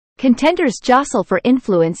Contenders jostle for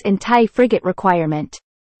influence in Thai frigate requirement.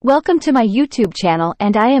 Welcome to my YouTube channel,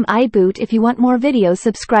 and I am iBoot. If you want more videos,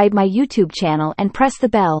 subscribe my YouTube channel and press the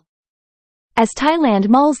bell. As Thailand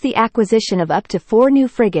mulls the acquisition of up to 4 new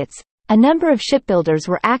frigates, a number of shipbuilders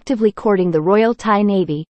were actively courting the Royal Thai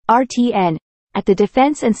Navy, RTN, at the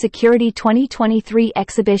Defence and Security 2023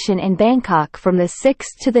 exhibition in Bangkok from the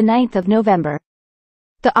 6th to the 9th of November.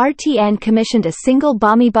 The RTN commissioned a single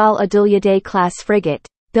Bhumibol Adulyadej class frigate,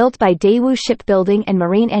 built by Daewoo Shipbuilding and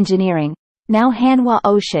Marine Engineering, now Hanwha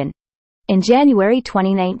Ocean, in January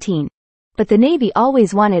 2019. But the Navy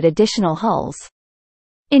always wanted additional hulls.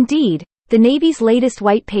 Indeed, the Navy's latest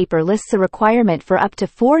white paper lists a requirement for up to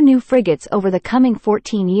 4 new frigates over the coming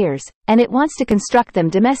 14 years, and it wants to construct them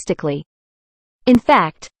domestically. In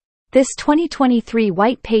fact, this 2023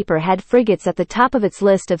 white paper had frigates at the top of its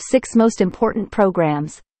list of 6 most important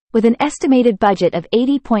programs, with an estimated budget of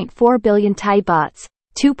 80.4 billion Thai bahts,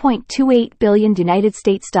 $2.28 billion United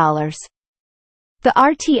States dollars. The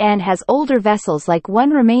RTN has older vessels like one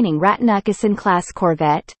remaining Ratanakosin-class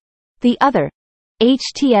corvette. The other,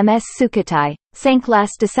 HTMS Sukhothai, sank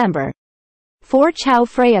last December. 4 Chao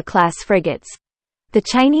Phraya-class frigates, the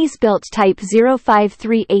Chinese-built Type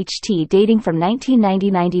 053 HT dating from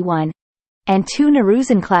 1990-91, and 2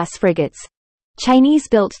 Narusan-class frigates,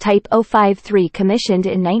 Chinese-built Type 053 commissioned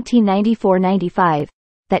in 1994-95,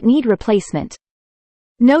 that need replacement.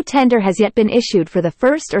 No tender has yet been issued for the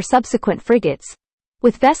first or subsequent frigates,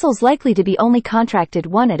 with vessels likely to be only contracted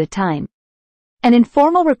one at a time. An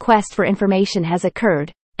informal request for information has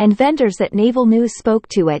occurred, and vendors that Naval News spoke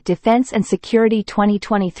to at Defense and Security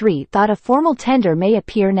 2023 thought a formal tender may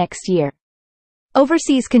appear next year.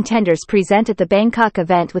 Overseas contenders present at the Bangkok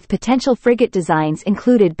event with potential frigate designs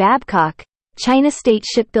included Babcock, China State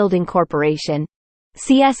Shipbuilding Corporation,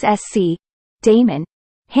 CSSC, Damen,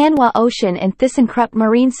 Hanwha Ocean, and ThyssenKrupp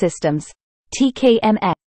Marine Systems,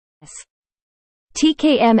 TKMS.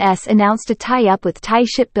 TKMS announced a tie-up with Thai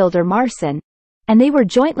shipbuilder Marson, and they were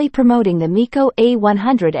jointly promoting the MEKO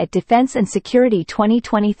A100 at Defense and Security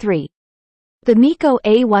 2023. The MEKO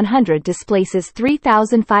A100 displaces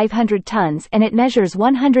 3,500 tons and it measures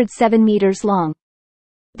 107 meters long.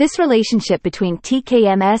 This relationship between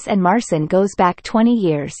TKMS and Marson goes back 20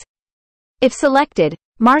 years. If selected,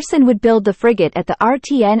 Marson would build the frigate at the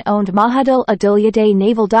RTN-owned Mahadol Adulyadej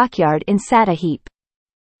Naval Dockyard in Sattahip.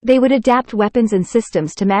 They would adapt weapons and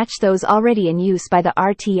systems to match those already in use by the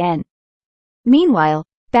RTN. Meanwhile,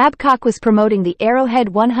 Babcock was promoting the Arrowhead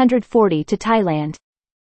 140 to Thailand.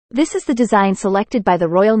 This is the design selected by the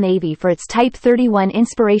Royal Navy for its Type 31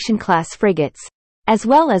 Inspiration-class frigates, as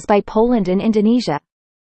well as by Poland and Indonesia.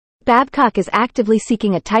 Babcock is actively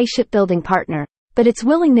seeking a Thai shipbuilding partner, but its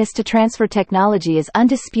willingness to transfer technology is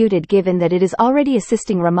undisputed given that it is already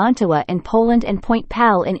assisting Ramatua in Poland and Point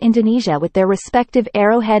Pal in Indonesia with their respective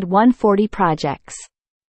Arrowhead 140 projects.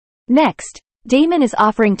 Next, Damen is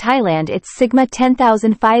offering Thailand its Sigma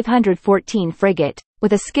 10514 frigate,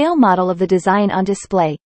 with a scale model of the design on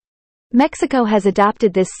display. Mexico has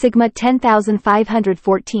adopted this Sigma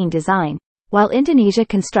 10514 design, while Indonesia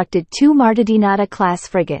constructed 2 Martadinata-class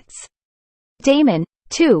frigates. Damen,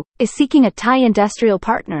 too, is seeking a Thai industrial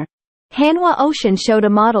partner. Hanwha Ocean showed a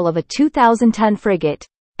model of a 2,000-ton frigate,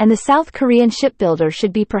 and the South Korean shipbuilder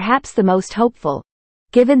should be perhaps the most hopeful,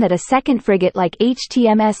 given that a second frigate like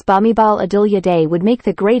HTMS Bhumibol Adulyadej would make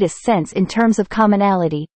the greatest sense in terms of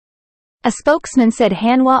commonality. A spokesman said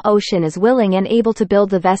Hanwha Ocean is willing and able to build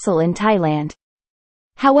the vessel in Thailand.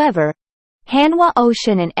 However, Hanwha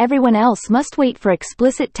Ocean and everyone else must wait for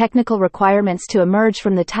explicit technical requirements to emerge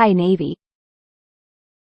from the Thai Navy.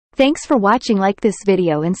 Thanks for watching. Like this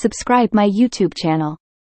video and subscribe my YouTube channel.